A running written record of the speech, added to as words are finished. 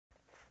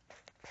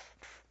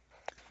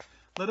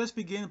Let us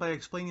begin by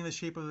explaining the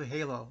shape of the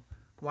halo,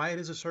 why it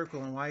is a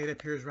circle and why it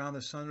appears round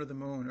the sun or the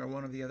moon or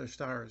one of the other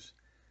stars.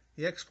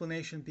 The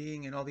explanation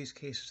being in all these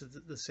cases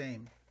the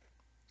same.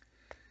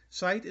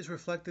 Sight is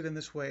reflected in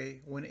this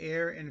way when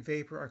air and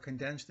vapor are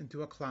condensed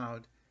into a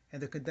cloud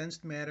and the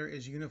condensed matter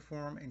is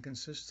uniform and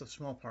consists of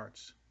small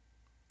parts.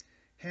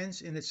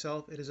 Hence in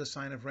itself it is a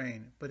sign of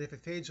rain, but if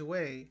it fades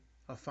away,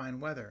 of fine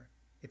weather;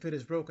 if it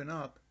is broken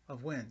up,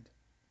 of wind.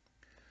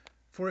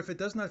 For if it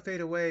does not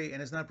fade away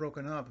and is not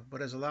broken up,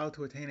 but is allowed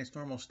to attain its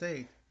normal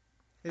state,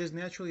 it is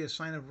naturally a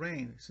sign of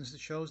rain, since it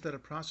shows that a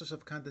process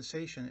of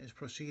condensation is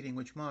proceeding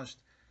which must,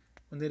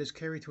 when it is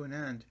carried to an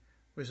end,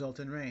 result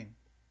in rain.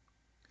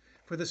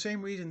 For the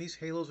same reason these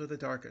halos are the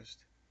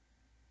darkest.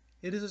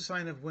 It is a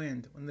sign of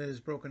wind when it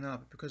is broken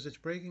up, because its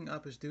breaking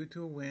up is due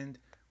to a wind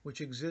which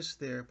exists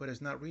there but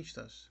has not reached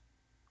us.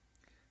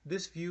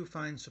 This view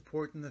finds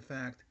support in the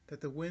fact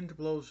that the wind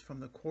blows from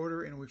the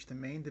quarter in which the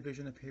main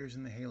division appears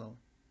in the halo.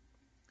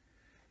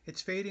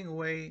 Its fading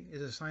away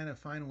is a sign of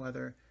fine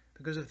weather,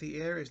 because if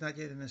the air is not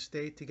yet in a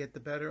state to get the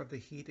better of the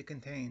heat it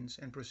contains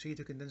and proceed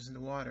to condense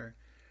into water,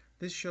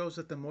 this shows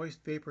that the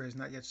moist vapor has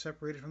not yet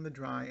separated from the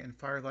dry and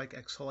fire-like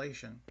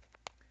exhalation,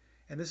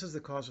 and this is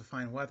the cause of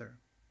fine weather.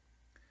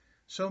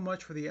 So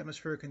much for the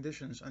atmospheric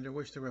conditions under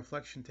which the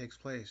reflection takes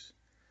place.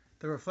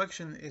 The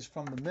reflection is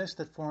from the mist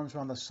that forms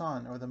around the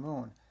sun or the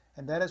moon,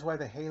 and that is why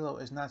the halo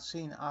is not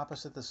seen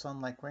opposite the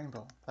sun like the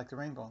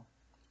rainbow.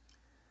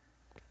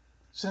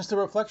 Since the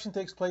reflection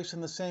takes place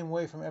in the same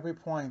way from every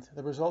point,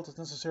 the result is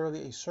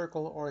necessarily a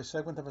circle or a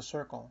segment of a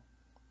circle.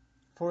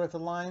 For if the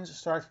lines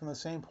start from the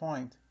same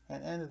point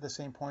and end at the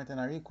same point and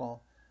are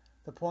equal,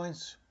 the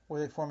points where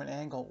they form an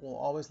angle will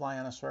always lie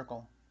on a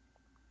circle.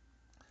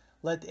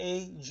 Let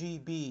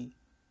AGB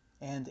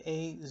and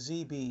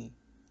AZB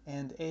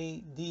and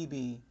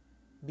ADB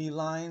be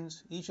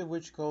lines, each of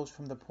which goes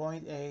from the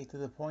point A to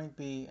the point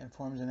B and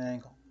forms an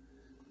angle.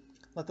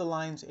 Let the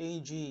lines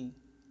AG,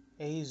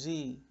 AZ,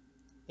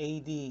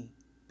 AD be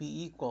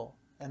equal,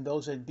 and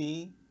those at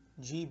B,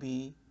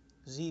 GB,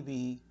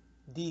 ZB,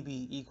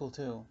 DB equal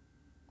too.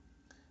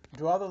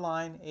 Draw the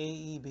line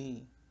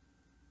AEB.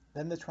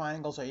 Then the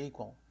triangles are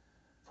equal,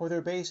 for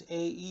their base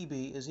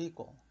AEB is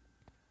equal.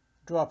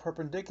 Draw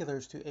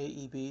perpendiculars to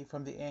AEB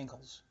from the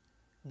angles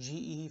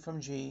GE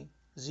from G,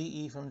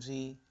 ZE from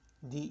Z,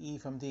 DE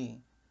from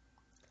D.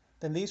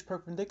 Then these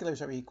perpendiculars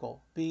are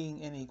equal, being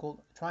in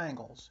equal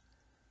triangles,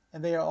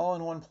 and they are all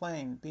in one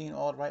plane, being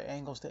all at right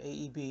angles to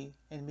AEB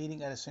and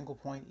meeting at a single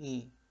point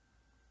E.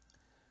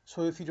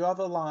 So if you draw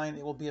the line,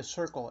 it will be a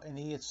circle and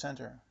E its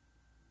center.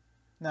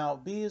 Now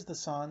B is the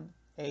sun,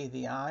 A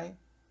the eye,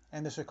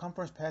 and the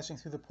circumference passing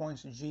through the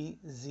points G,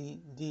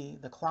 Z, D,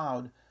 the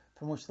cloud,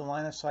 from which the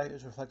line of sight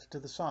is reflected to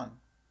the sun.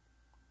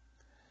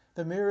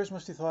 The mirrors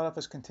must be thought of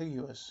as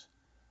contiguous.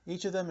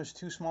 Each of them is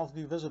too small to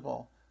be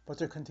visible, but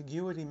their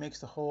contiguity makes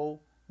the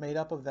whole made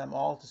up of them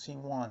all to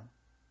seem one.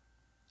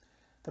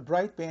 The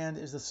bright band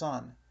is the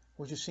sun,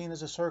 which is seen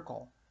as a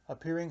circle,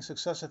 appearing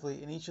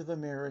successively in each of the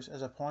mirrors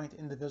as a point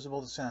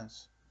indivisible to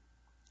sense.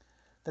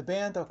 The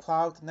band of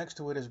cloud next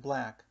to it is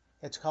black,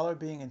 its color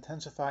being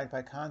intensified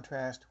by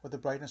contrast with the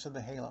brightness of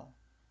the halo.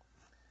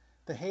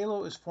 The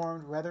halo is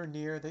formed rather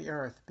near the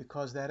earth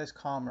because that is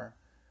calmer,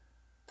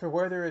 for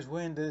where there is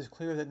wind it is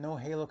clear that no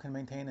halo can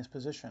maintain its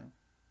position.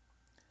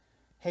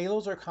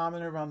 Halos are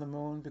common around the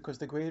moon because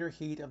the greater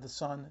heat of the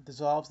sun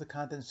dissolves the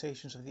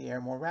condensations of the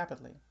air more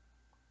rapidly.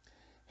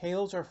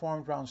 Halos are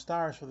formed round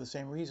stars for the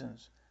same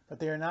reasons, but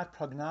they are not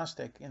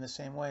prognostic in the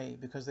same way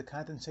because the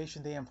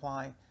condensation they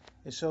imply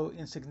is so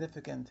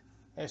insignificant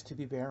as to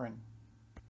be barren.